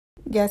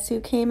Guess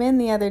who came in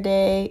the other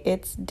day?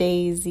 It's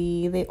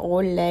Daisy, the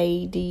old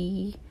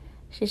lady.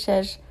 She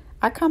says,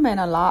 I come in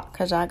a lot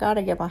because I got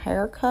to get my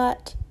hair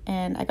cut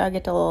and I got to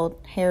get the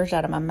little hairs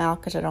out of my mouth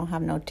because I don't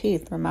have no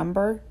teeth,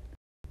 remember?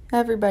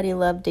 Everybody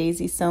loved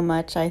Daisy so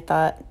much, I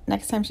thought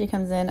next time she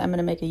comes in, I'm going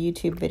to make a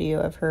YouTube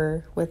video of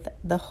her with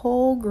the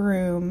whole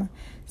groom.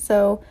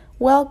 So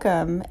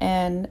welcome,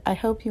 and I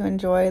hope you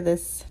enjoy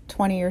this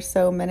 20 or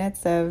so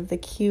minutes of the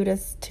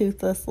cutest,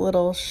 toothless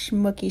little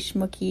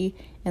schmooky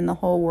in the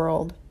whole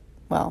world.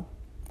 Well,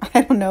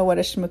 I don't know what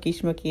a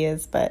schmooky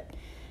is, but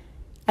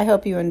I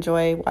hope you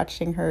enjoy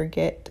watching her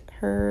get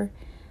her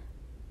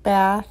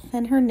bath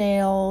and her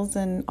nails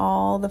and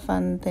all the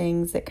fun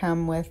things that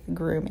come with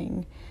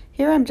grooming.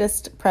 Here I'm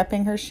just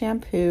prepping her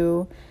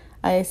shampoo.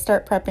 I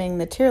start prepping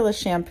the tearless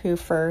shampoo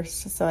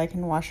first so I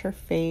can wash her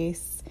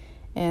face,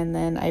 and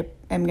then I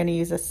am going to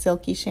use a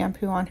silky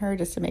shampoo on her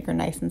just to make her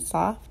nice and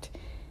soft,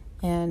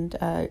 and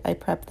I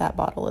prep that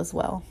bottle as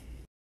well.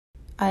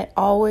 I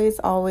always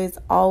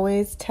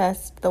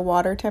test the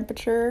water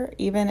temperature,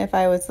 even if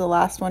I was the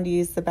last one to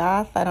use the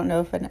bath. I don't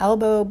know if an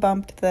elbow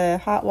bumped the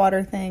hot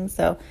water thing,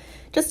 so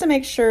just to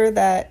make sure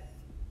that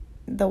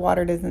the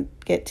water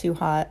doesn't get too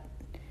hot.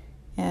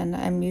 And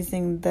I'm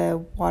using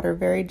the water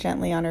very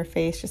gently on her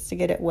face just to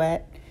get it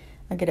wet.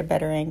 I'll get a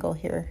better angle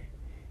here.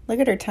 Look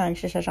at her tongue.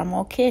 She says, I'm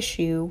going to kiss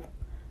you.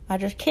 I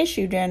just kiss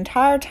you the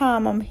entire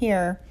time I'm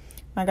here.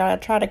 I got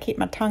to try to keep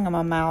my tongue in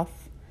my mouth.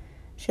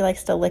 She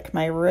likes to lick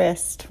my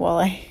wrist while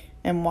I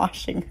am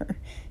washing her.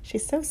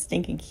 She's so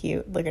stinking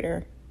cute. Look at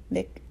her.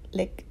 Lick,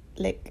 lick,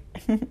 lick.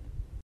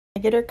 I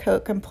get her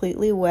coat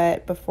completely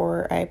wet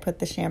before I put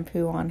the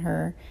shampoo on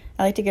her.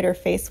 I like to get her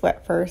face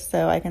wet first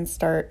so I can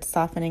start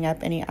softening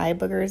up any eye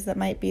boogers that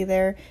might be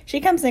there. She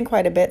comes in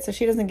quite a bit, so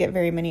she doesn't get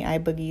very many eye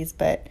boogies,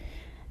 but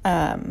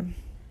I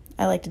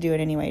like to do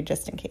it anyway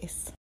just in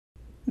case.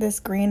 This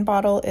green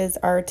bottle is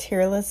our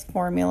tearless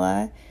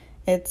formula.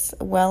 It's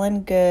Well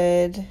and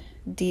Good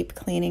deep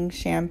cleaning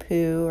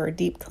shampoo or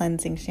deep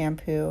cleansing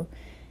shampoo,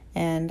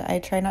 and I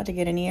try not to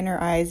get any in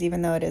her eyes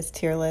even though it is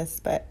tearless,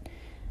 but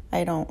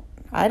I don't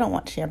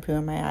want shampoo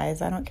in my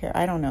eyes. I don't care.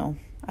 I don't know.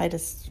 I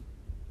just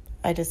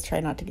try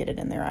not to get it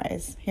in their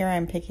eyes. Here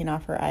I'm picking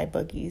off her eye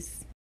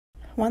boogies.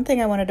 One thing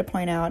I wanted to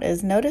point out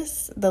is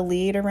notice the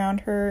lead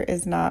around her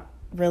is not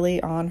really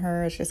on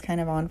her. It's just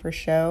kind of on for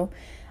show.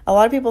 A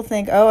lot of people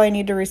think, oh, I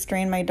need to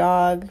restrain my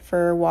dog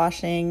for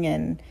washing,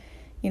 and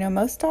you know,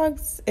 most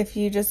dogs, if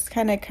you just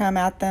kind of come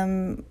at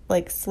them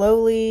like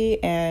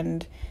slowly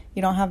and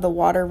you don't have the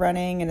water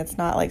running and it's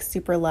not like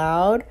super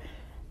loud,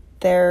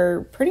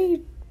 they're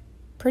pretty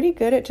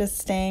good at just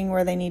staying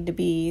where they need to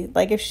be.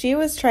 Like if she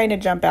was trying to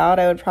jump out,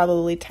 I would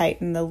probably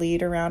tighten the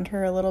lead around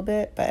her a little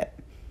bit, but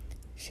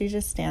she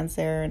just stands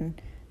there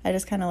and I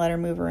just kind of let her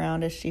move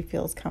around as she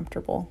feels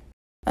comfortable.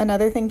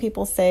 Another thing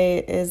people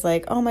say is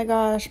like, oh my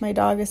gosh, my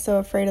dog is so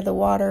afraid of the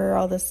water,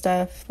 all this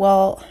stuff.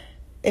 Well,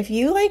 if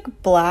you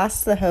like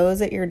blast the hose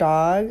at your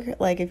dog,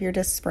 like if you're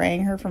just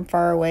spraying her from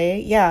far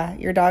away, yeah,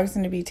 your dog's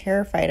going to be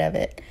terrified of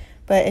it.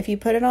 But if you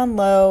put it on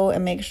low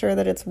and make sure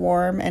that it's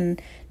warm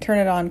and turn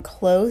it on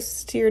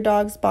close to your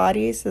dog's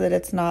body so that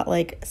it's not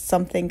like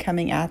something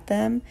coming at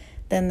them,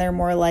 then they're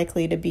more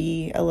likely to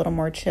be a little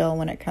more chill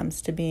when it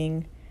comes to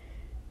being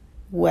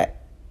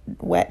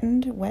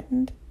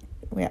wettened?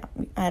 Yeah,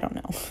 I don't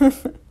know.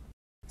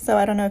 So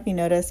I don't know if you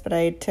noticed, but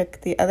I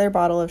took the other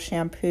bottle of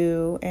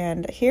shampoo,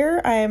 and here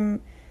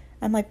I'm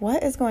like,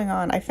 what is going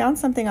on? I found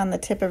something on the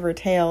tip of her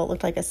tail. It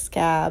looked like a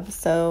scab,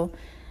 so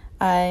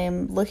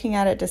I'm looking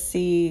at it to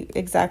see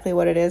exactly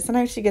what it is.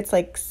 Sometimes she gets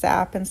like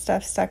sap and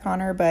stuff stuck on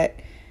her, but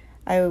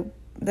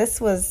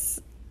looks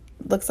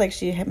like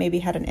she maybe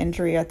had an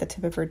injury at the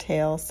tip of her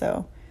tail,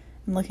 so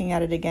I'm looking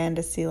at it again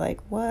to see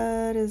like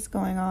what is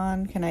going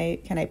on. Can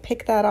I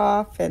pick that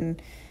off?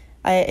 And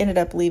I ended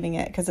up leaving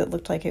it because it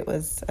looked like it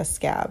was a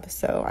scab,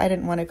 so I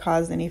didn't want to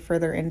cause any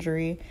further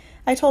injury.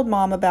 I told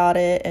Mom about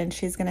it, and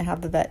she's going to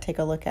have the vet take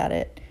a look at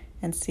it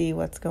and see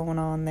what's going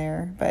on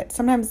there. But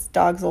sometimes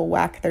dogs will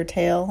whack their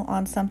tail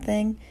on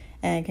something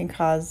and it can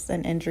cause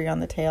an injury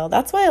on the tail.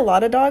 That's why a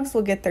lot of dogs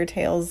will get their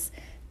tails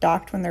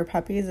docked when they're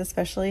puppies,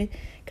 especially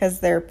because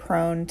they're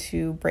prone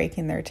to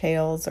breaking their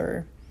tails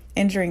or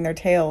injuring their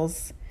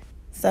tails.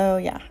 So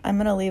yeah, I'm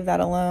going to leave that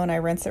alone. I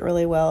rinse it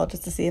really well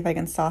just to see if I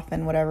can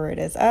soften whatever it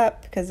is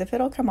up, because if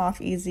it'll come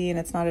off easy and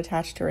it's not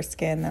attached to her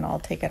skin, then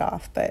I'll take it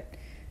off, but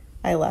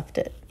I left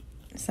it.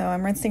 So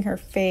I'm rinsing her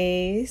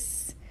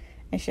face,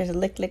 and she has to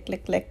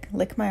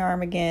lick my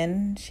arm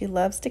again. She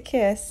loves to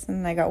kiss,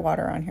 and I got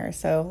water on her,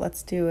 so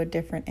let's do a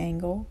different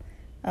angle.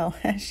 Oh,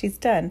 she's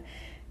done.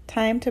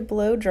 Time to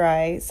blow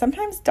dry.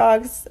 Sometimes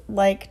dogs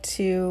like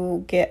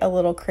to get a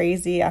little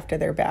crazy after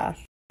their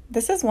bath.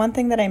 This is one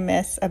thing that I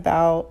miss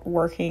about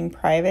working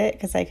private,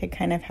 because I could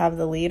kind of have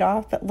the lead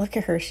off, but look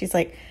at her. She's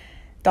like,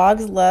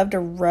 dogs love to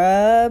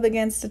rub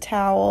against a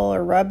towel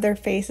or rub their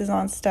faces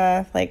on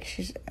stuff.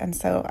 And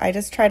so I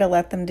just try to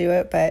let them do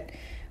it, but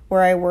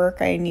where I work,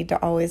 I need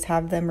to always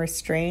have them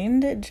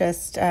restrained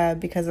just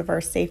because of our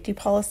safety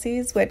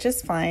policies, which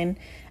is fine.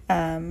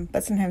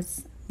 But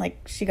sometimes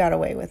like she got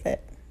away with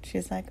it.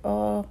 She's like,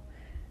 oh,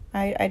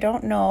 I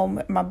don't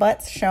know. My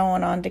butt's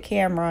showing on the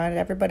camera and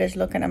everybody's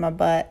looking at my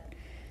butt.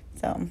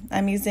 So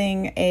I'm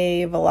using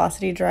a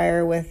velocity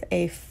dryer with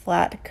a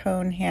flat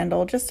cone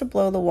handle just to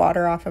blow the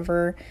water off of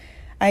her.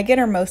 I get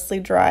her mostly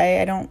dry.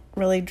 I don't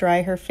really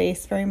dry her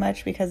face very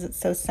much because it's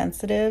so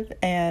sensitive,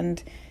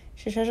 and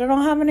she says I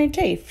don't have any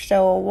teeth,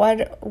 so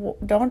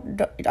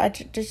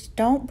just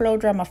don't blow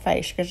dry my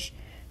face because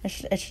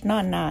it's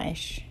not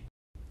nice.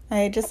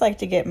 I just like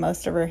to get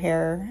most of her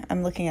hair.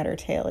 I'm looking at her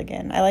tail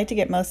again. I like to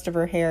get most of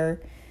her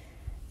hair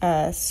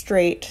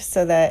straight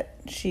so that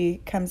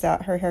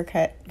her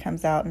haircut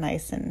comes out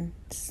nice and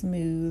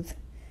smooth,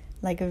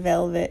 like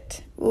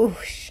velvet. Ooh,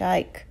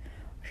 shike.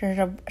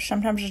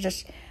 Sometimes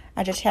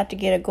I just have to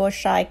get a good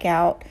shike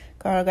out.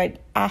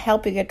 I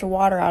help you get the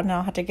water out, and I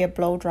don't have to get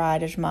blow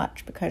dried as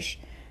much because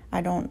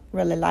I don't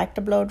really like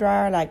the blow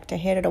dryer. I like to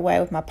hit it away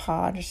with my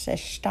paw and just say,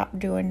 stop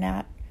doing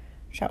that.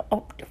 So,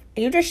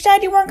 you just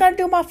said you weren't going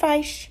to do my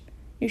face.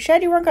 You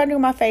said you weren't going to do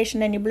my face,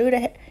 and then you blew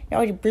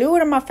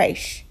it in my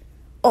face.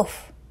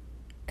 Oof.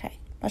 Okay,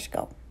 let's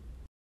go.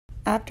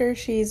 After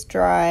she's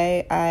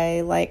dry,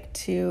 I like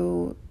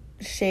to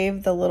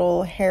shave the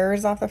little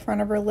hairs off the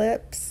front of her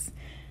lips.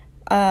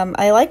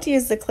 I like to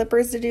use the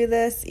clippers to do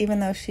this, even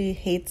though she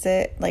hates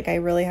it. Like, I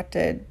really have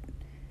to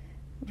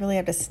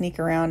sneak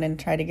around and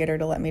try to get her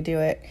to let me do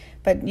it.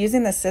 But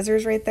using the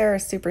scissors right there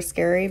is super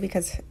scary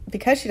because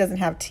she doesn't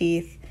have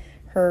teeth,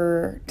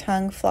 her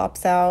tongue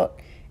flops out,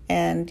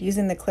 and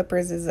using the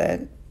clippers is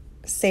a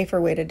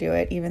safer way to do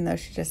it, even though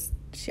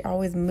she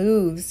always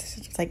moves.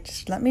 She's like,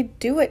 just let me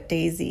do it,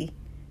 Daisy.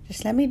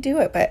 Just let me do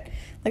it. But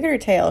look at her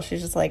tail.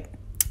 She's just like,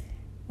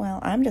 well,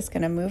 I'm just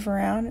going to move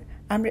around.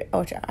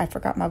 I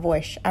forgot my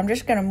voice. I'm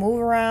just going to move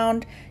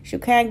around. She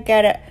can't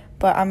get it,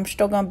 but I'm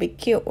still going to be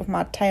cute with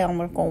my tail. I'm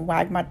going to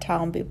wag my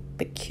tail and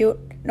be cute.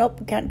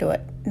 Nope, can't do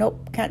it.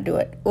 Nope, can't do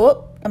it.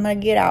 Oop, I'm going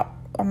to get out.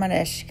 I'm going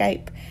to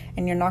escape,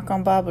 and you're not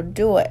going to be able to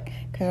do it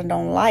because I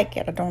don't like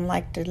it. I don't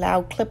like the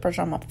loud clippers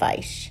on my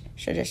face.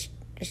 So just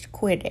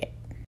quit it.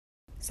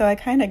 So I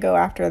kind of go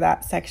after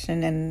that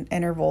section in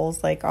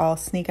intervals. Like, I'll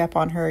sneak up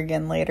on her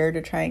again later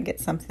to try and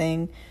get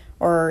something.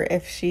 Or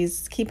if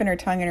she's keeping her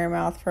tongue in her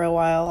mouth for a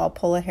while, I'll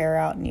pull a hair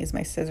out and use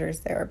my scissors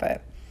there.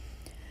 But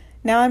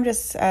now I'm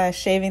just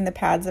shaving the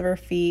pads of her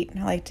feet.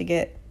 I like to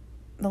get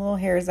the little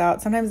hairs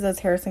out. Sometimes those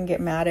hairs can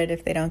get matted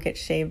if they don't get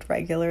shaved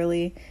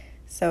regularly.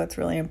 So it's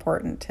really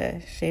important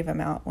to shave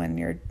them out when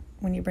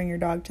you bring your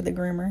dog to the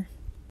groomer.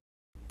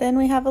 Then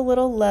we have a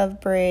little love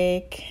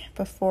break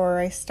before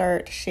I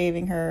start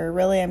shaving her.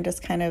 Really, I'm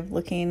just kind of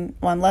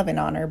I'm loving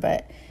on her,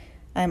 but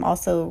I'm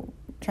also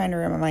trying to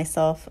remind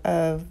myself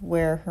of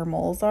where her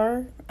moles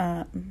are.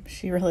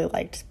 She really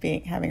liked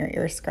having her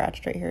ears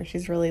scratched right here.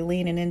 She's really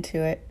leaning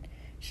into it.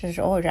 She says,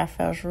 oh, that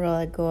feels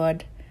really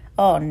good.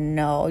 Oh,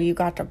 no, you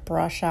got to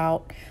brush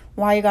out.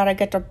 Why you got to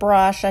get the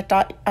brush? I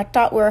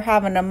thought we were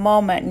having a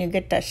moment and you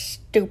get that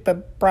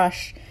stupid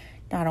brush.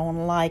 I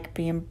don't like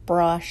being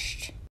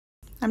brushed.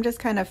 I'm just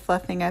kind of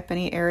fluffing up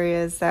any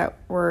areas that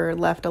were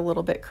left a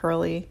little bit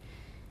curly,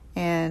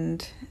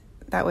 and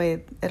that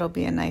way it'll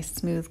be a nice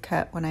smooth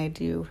cut when I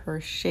do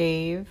her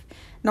shave.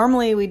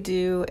 Normally we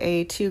do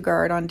a 2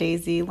 guard on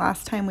Daisy.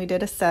 Last time we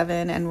did a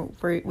 7, and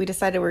we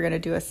decided we're going to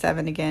do a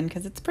 7 again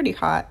because it's pretty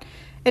hot.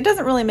 It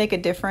doesn't really make a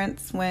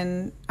difference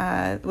when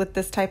with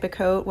this type of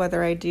coat,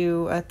 whether I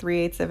do a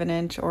 3/8 of an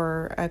inch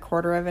or a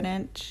 1/4 of an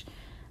inch.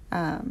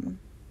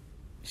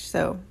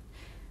 So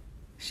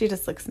she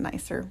just looks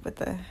nicer with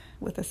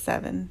a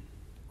 7.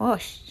 Oh,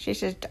 she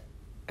says,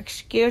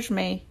 excuse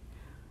me,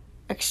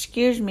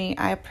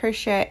 I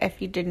appreciate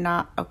if you did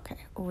not. Okay.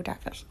 Oh,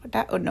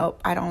 oh,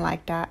 nope, I don't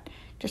like that.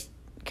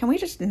 Can we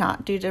just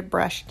not do the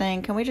brush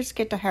thing? Can we just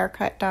get the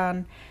haircut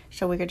done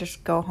so we could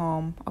just go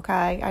home?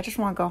 Okay, I just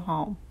want to go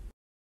home.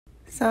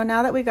 So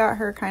now that we got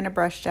her kind of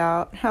brushed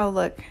out, oh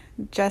look,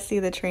 Jessie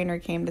the trainer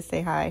came to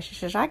say hi. She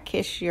says, I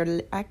kiss your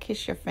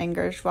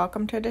fingers.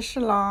 Welcome to the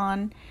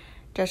salon.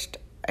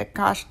 It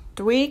costs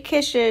 3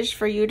 kisses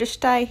for you to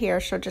stay here,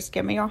 so just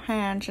give me your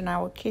hands and I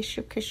will kiss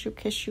you. Because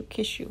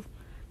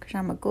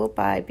I'm a good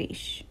baby.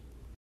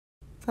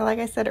 So like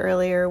I said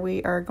earlier,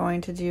 we are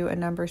going to do a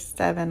number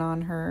 7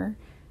 on her,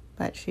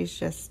 but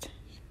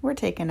we're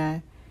taking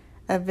a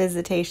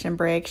visitation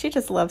break. She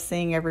just loves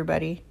seeing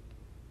everybody.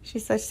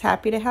 She's such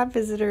happy to have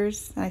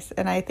visitors.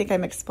 And I think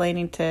I'm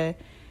explaining to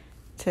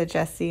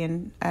Jessie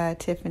and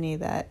Tiffany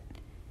that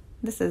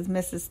this is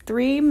Mrs.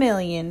 3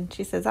 million.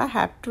 She says, I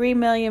have 3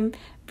 million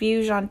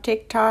views on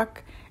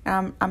TikTok.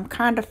 And I'm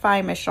kind of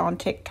famous on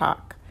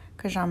TikTok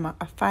because I'm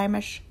a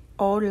famous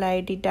old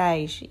lady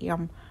Daisy.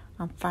 I'm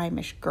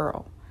famous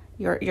girl.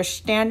 You're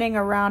standing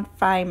around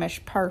famous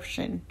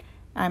person.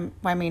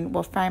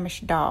 Famous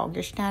dog.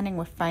 You're standing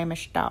with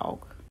famous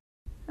dog.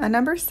 A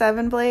number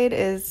 7 blade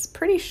is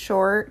pretty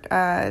short.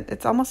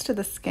 It's almost to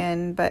the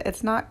skin, but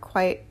it's not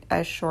quite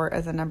as short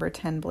as a number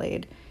 10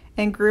 blade.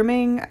 In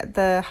grooming,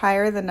 the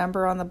higher the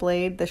number on the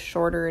blade, the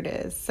shorter it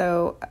is.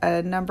 So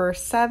a number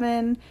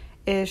 7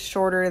 is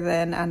shorter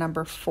than a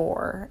number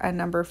 4. A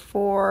number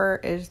 4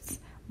 is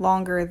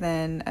longer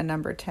than a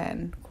number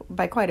 10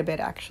 by quite a bit,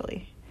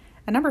 actually.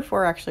 A number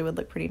 4 actually would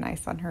look pretty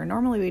nice on her.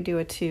 Normally we do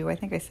a 2. I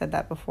think I said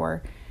that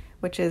before,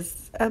 which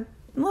is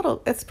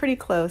it's pretty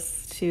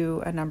close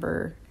to a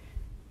number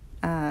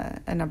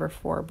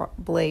 4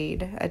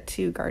 blade, a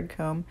 2 guard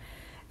comb.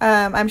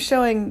 I'm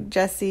showing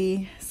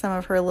Jessie some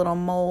of her little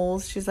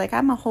moles. She's like,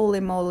 I'm a holy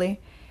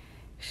moly.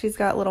 She's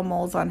got little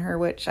moles on her,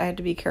 which I had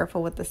to be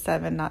careful with the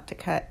 7 not to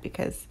cut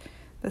because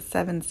the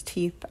 7's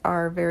teeth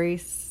are very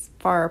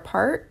far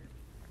apart.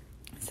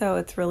 So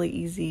it's really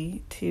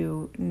easy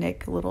to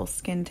nick little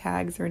skin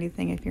tags or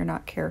anything if you're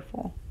not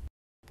careful.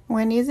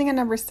 When using a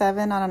number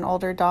 7 on an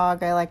older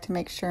dog, I like to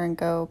make sure and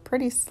go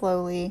pretty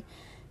slowly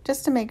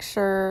just to make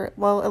sure,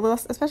 well,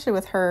 especially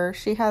with her,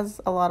 she has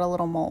a lot of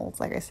little moles,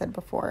 like I said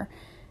before.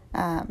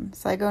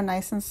 So I go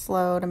nice and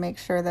slow to make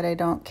sure that I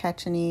don't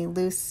catch any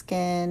loose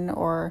skin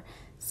or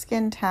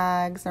skin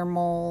tags or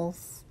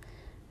moles.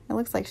 It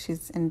looks like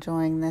she's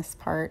enjoying this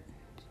part.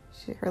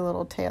 Her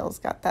little tail's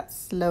got that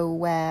slow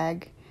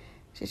wag.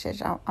 She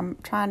says, I'm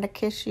trying to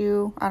kiss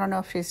you. I don't know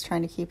if she's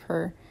trying to keep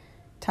her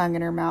tongue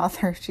in her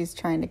mouth or if she's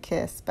trying to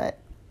kiss, but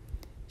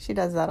she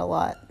does that a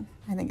lot.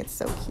 I think it's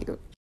so cute.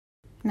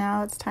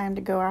 Now it's time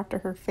to go after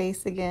her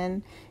face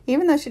again.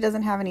 Even though she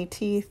doesn't have any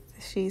teeth,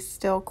 she's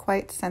still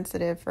quite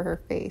sensitive for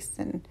her face.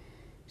 And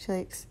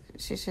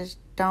she says,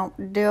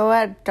 don't do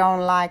it.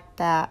 Don't like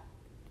that.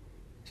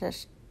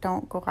 Just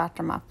don't go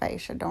after my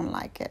face. I don't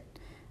like it.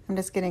 I'm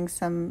just getting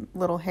some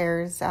little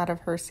hairs out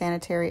of her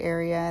sanitary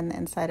area and the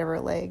inside of her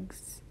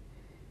legs.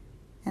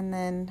 And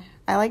then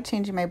I like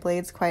changing my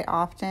blades quite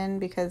often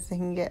because they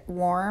can get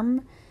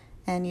warm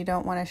and you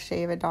don't want to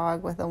shave a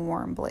dog with a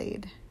warm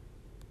blade.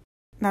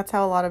 That's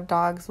how a lot of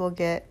dogs will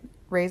get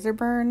razor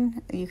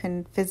burn. You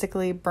can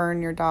physically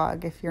burn your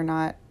dog if you're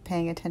not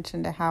paying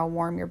attention to how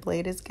warm your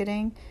blade is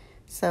getting.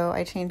 So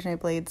I change my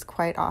blades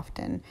quite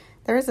often.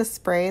 There is a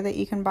spray that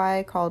you can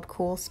buy called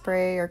Cool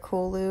Spray or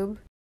Cool Lube,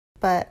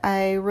 but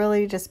I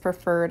really just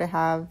prefer to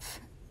have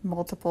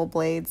multiple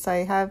blades. So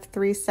I have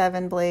 3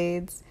 7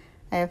 blades,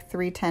 I have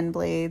 3 10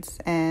 blades,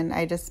 and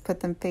I just put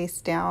them face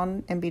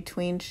down in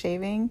between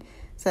shaving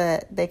so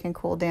that they can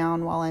cool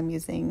down while I'm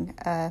using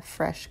a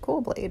fresh cool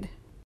blade.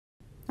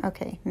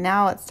 Okay,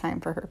 now it's time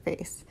for her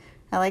face.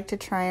 I like to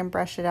try and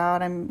brush it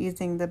out. I'm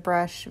using the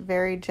brush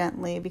very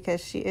gently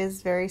because she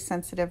is very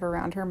sensitive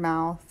around her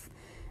mouth.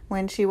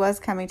 When she was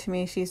coming to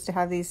me, she used to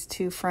have these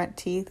 2 front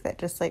teeth that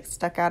just like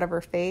stuck out of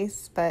her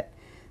face, but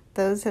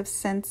those have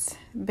since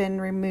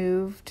been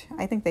removed.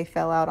 I think they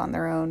fell out on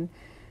their own.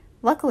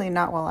 Luckily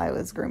not while I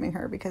was grooming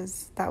her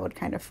because that would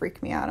kind of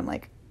freak me out. I'm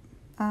like,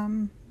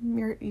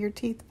 your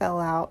teeth fell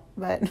out,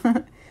 but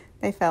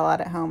they fell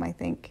out at home, I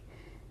think.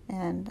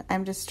 And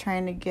I'm just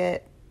trying to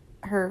get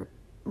her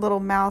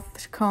little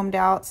mouth combed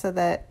out so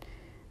that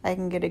I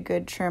can get a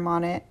good trim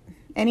on it.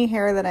 Any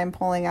hair that I'm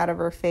pulling out of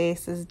her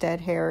face is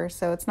dead hair,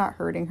 so it's not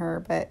hurting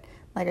her. But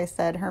like I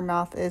said, her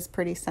mouth is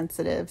pretty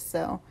sensitive,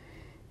 so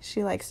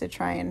she likes to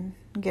try and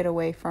get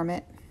away from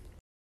it.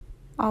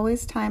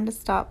 Always time to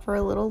stop for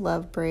a little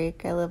love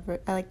break. I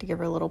like to give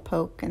her a little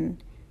poke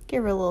and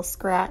give her a little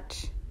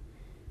scratch.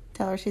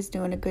 Tell her she's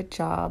doing a good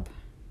job.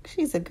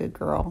 She's a good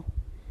girl.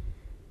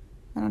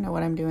 I don't know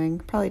what I'm doing.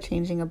 Probably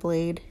changing a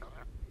blade.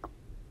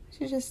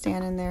 She's just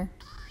standing there.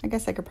 I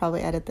guess I could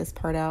probably edit this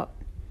part out.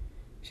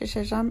 She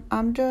says,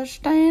 I'm just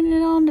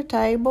standing on the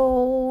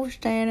table,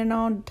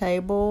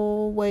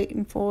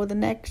 waiting for the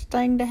next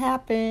thing to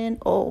happen.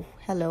 Oh,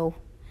 hello.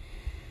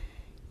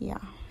 Yeah,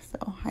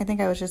 so I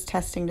think I was just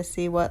testing to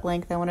see what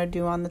length I want to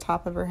do on the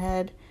top of her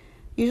head.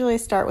 Usually I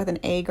start with an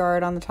A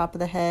guard on the top of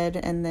the head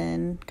and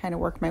then kind of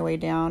work my way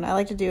down. I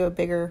like to do a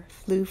bigger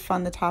floof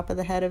on the top of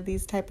the head of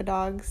these type of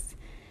dogs.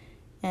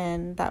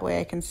 And that way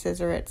I can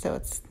scissor it so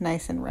it's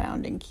nice and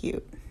round and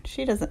cute.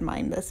 She doesn't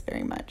mind this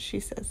very much.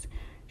 She says,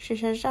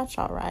 that's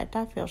all right.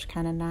 That feels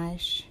kind of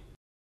nice.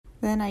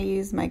 Then I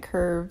use my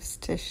curves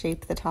to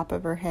shape the top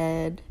of her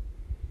head.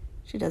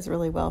 She does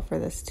really well for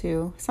this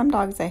too. Some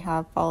dogs I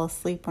have fall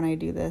asleep when I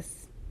do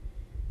this.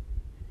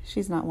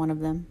 She's not one of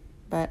them.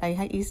 But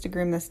I used to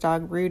groom this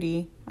dog,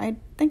 Rudy. I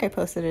think I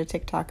posted a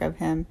TikTok of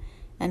him,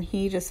 and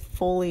he just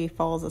fully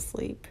falls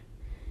asleep.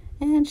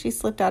 And she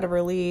slipped out of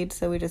her lead,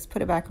 so we just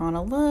put it back on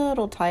a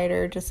little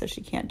tighter just so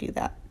she can't do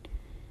that.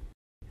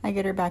 I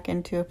get her back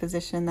into a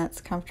position that's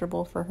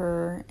comfortable for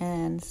her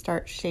and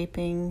start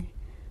shaping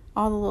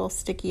all the little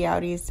sticky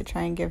outies to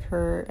try and give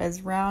her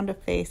as round a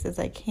face as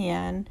I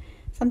can.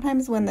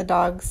 Sometimes when the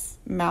dog's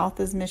mouth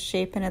is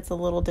misshapen, it's a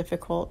little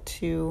difficult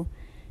to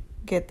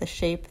get the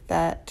shape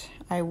that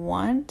I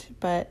want,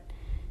 but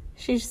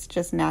she's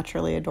just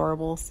naturally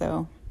adorable,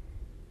 so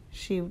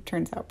she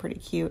turns out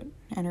pretty cute,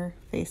 and her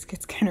face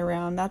gets kind of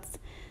round. That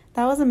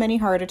was a mini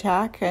heart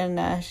attack,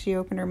 and she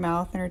opened her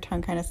mouth and her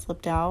tongue kind of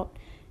slipped out,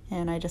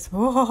 and I just,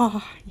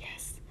 whoa,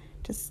 yes,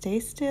 just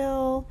stay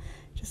still,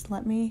 just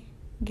let me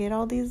get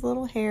all these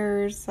little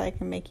hairs so I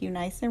can make you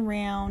nice and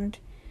round.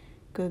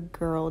 Good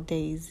girl,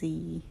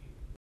 Daisy.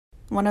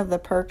 One of the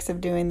perks of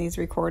doing these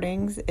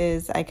recordings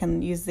is I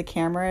can use the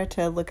camera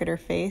to look at her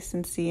face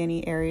and see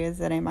any areas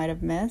that I might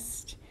have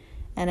missed.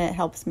 and it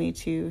helps me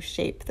to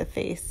shape the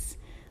face.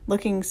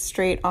 Looking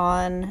straight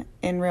on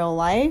in real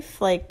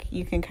life, like,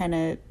 you can kind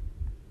of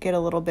get a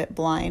little bit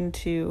blind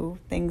to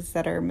things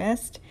that are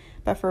missed,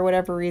 but for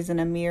whatever reason,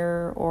 a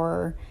mirror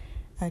or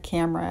a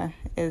camera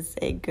is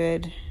a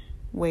good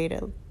way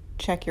to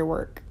check your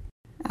work.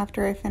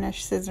 After I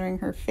finish scissoring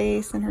her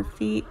face and her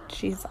feet,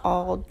 she's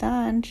all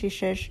done. She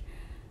says,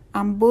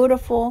 "I'm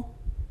beautiful.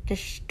 This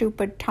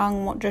stupid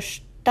tongue won't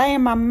just stay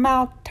in my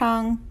mouth,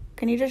 tongue.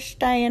 Can you just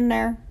stay in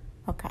there?"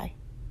 Okay,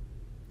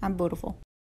 I'm beautiful.